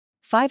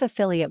5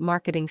 affiliate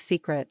marketing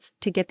secrets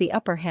to get the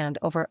upper hand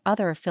over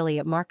other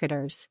affiliate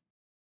marketers.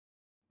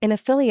 In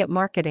affiliate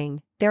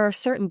marketing, there are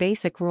certain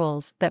basic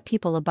rules that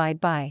people abide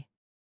by.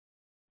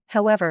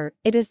 However,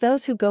 it is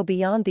those who go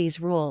beyond these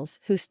rules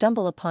who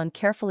stumble upon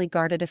carefully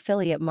guarded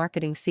affiliate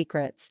marketing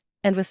secrets,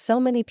 and with so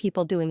many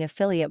people doing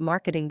affiliate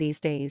marketing these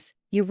days,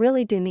 you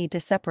really do need to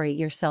separate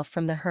yourself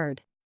from the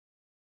herd.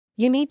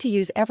 You need to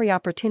use every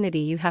opportunity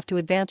you have to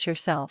advance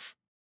yourself.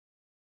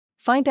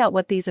 Find out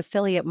what these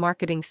affiliate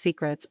marketing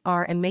secrets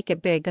are and make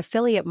it big.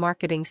 Affiliate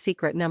marketing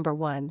secret number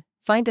 1,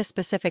 find a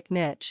specific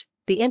niche.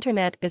 The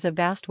internet is a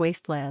vast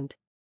wasteland.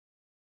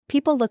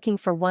 People looking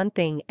for one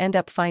thing end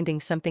up finding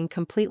something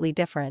completely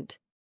different.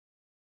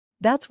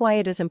 That's why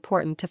it is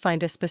important to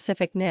find a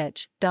specific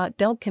niche.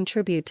 Don't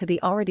contribute to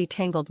the already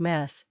tangled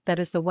mess that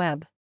is the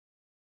web.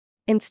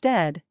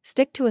 Instead,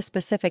 stick to a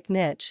specific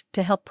niche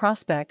to help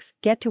prospects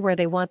get to where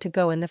they want to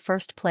go in the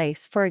first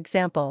place. For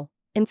example,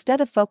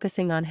 instead of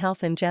focusing on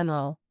health in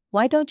general,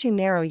 why don't you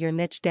narrow your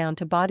niche down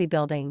to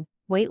bodybuilding,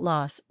 weight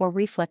loss, or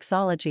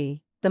reflexology?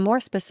 The more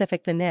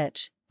specific the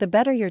niche, the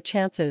better your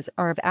chances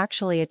are of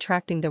actually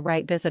attracting the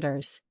right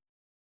visitors.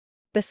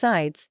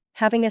 Besides,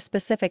 having a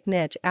specific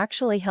niche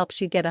actually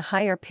helps you get a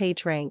higher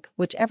page rank,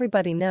 which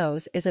everybody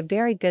knows is a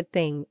very good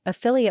thing.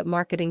 Affiliate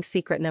marketing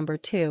secret number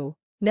 2,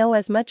 know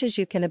as much as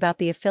you can about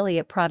the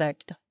affiliate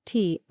product.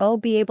 Be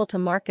able to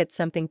market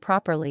something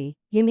properly,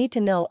 you need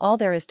to know all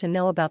there is to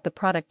know about the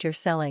product you're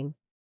selling.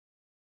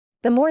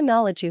 The more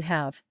knowledge you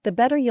have, the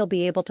better you'll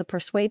be able to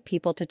persuade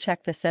people to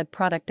check the said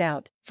product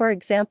out. For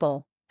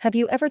example, have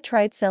you ever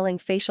tried selling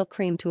facial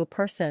cream to a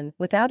person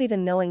without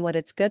even knowing what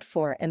it's good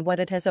for and what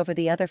it has over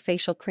the other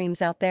facial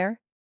creams out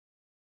there?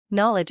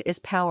 Knowledge is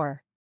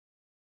power.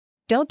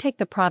 Don't take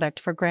the product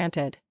for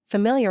granted,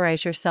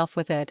 familiarize yourself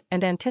with it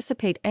and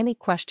anticipate any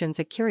questions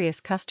a curious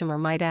customer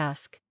might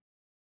ask.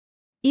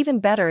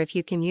 Even better if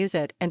you can use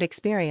it and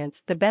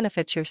experience the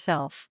benefits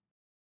yourself.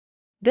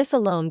 This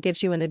alone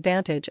gives you an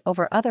advantage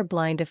over other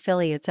blind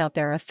affiliates out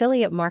there.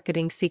 Affiliate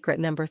marketing secret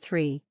number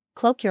 3,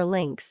 cloak your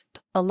links.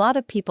 A lot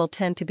of people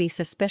tend to be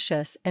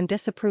suspicious and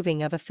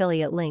disapproving of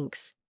affiliate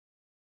links.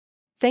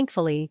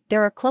 Thankfully,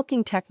 there are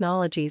cloaking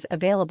technologies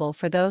available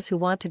for those who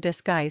want to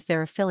disguise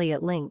their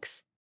affiliate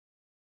links.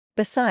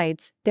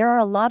 Besides, there are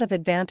a lot of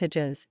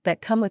advantages that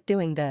come with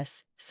doing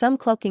this. Some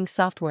cloaking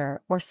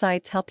software or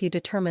sites help you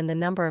determine the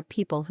number of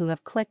people who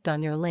have clicked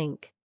on your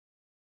link.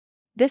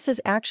 This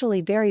is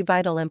actually very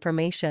vital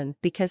information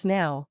because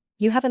now,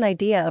 you have an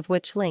idea of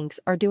which links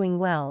are doing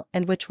well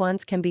and which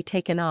ones can be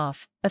taken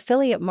off.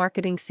 Affiliate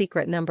marketing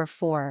secret number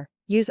 4,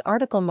 use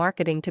article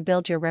marketing to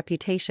build your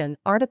reputation.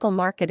 Article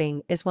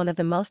marketing is one of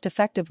the most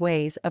effective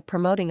ways of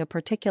promoting a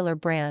particular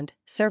brand,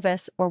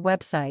 service, or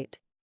website.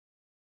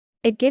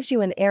 It gives you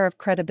an air of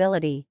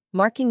credibility,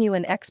 marking you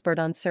an expert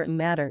on certain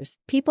matters.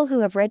 People who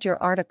have read your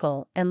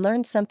article and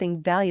learned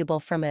something valuable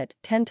from it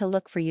tend to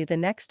look for you the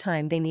next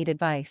time they need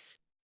advice.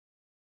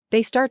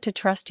 They start to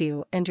trust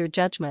you and your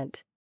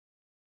judgment.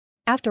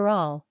 After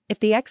all, if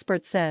the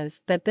expert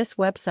says that this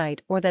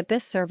website or that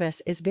this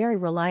service is very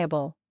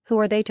reliable, who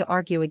are they to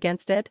argue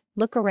against it?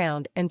 Look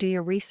around and do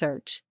your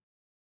research.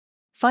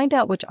 Find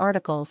out which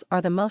articles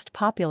are the most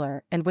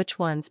popular and which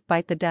ones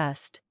bite the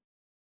dust.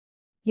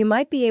 You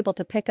might be able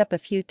to pick up a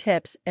few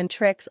tips and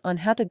tricks on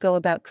how to go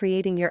about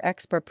creating your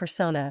expert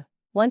persona.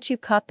 Once you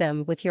caught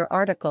them with your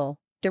article,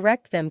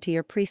 direct them to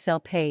your pre-sale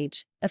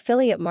page.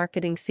 Affiliate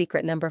marketing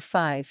secret number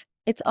 5.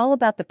 It's all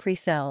about the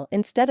pre-sale.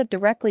 Instead of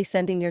directly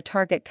sending your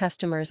target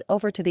customers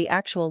over to the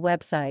actual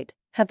website,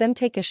 have them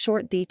take a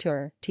short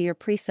detour to your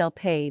pre-sale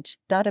page.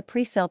 A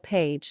pre-sale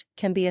page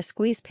can be a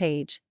squeeze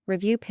page,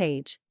 review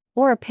page,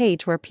 or a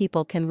page where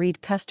people can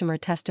read customer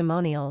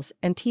testimonials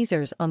and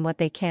teasers on what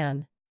they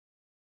can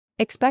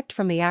expect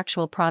from the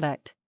actual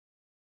product.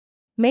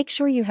 Make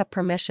sure you have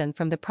permission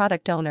from the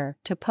product owner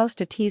to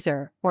post a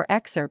teaser or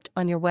excerpt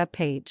on your web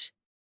page.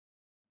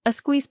 A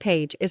squeeze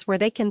page is where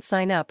they can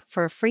sign up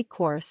for a free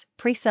course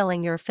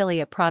pre-selling your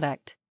affiliate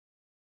product.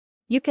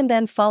 You can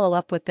then follow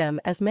up with them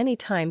as many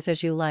times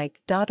as you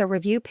like. A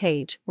review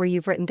page where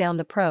you've written down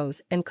the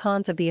pros and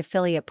cons of the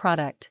affiliate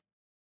product.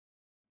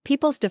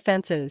 People's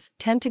defenses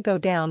tend to go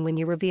down when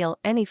you reveal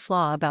any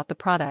flaw about the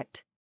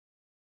product.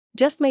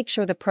 Just make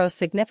sure the pros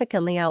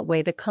significantly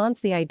outweigh the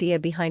cons. The idea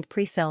behind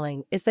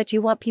pre-selling is that you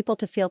want people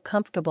to feel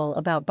comfortable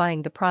about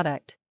buying the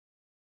product.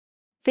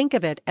 Think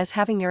of it as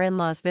having your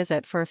in-laws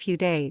visit for a few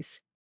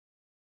days.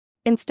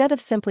 Instead of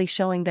simply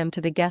showing them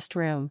to the guest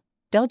room,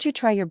 don't you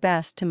try your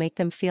best to make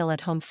them feel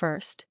at home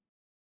first?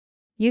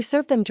 You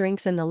serve them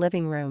drinks in the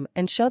living room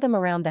and show them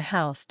around the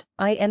house.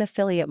 In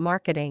affiliate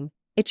marketing,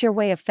 it's your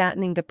way of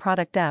fattening the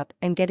product up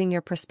and getting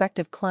your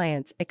prospective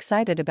clients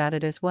excited about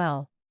it as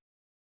well.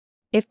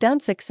 If done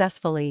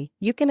successfully,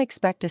 you can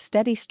expect a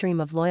steady stream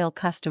of loyal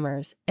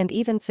customers and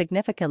even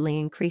significantly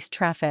increased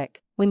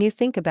traffic. When you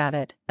think about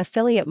it,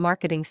 affiliate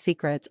marketing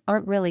secrets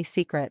aren't really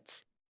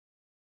secrets.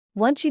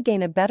 Once you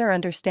gain a better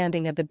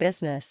understanding of the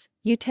business,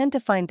 you tend to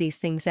find these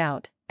things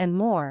out, and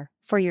more,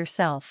 for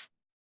yourself.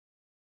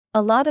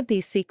 A lot of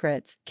these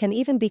secrets can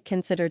even be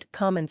considered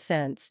common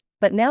sense,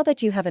 But now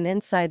that you have an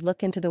inside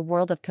look into the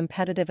world of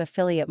competitive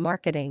affiliate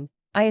marketing,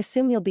 I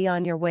assume you'll be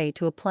on your way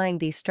to applying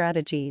these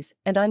strategies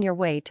and on your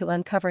way to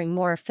uncovering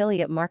more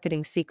affiliate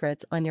marketing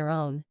secrets on your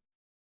own.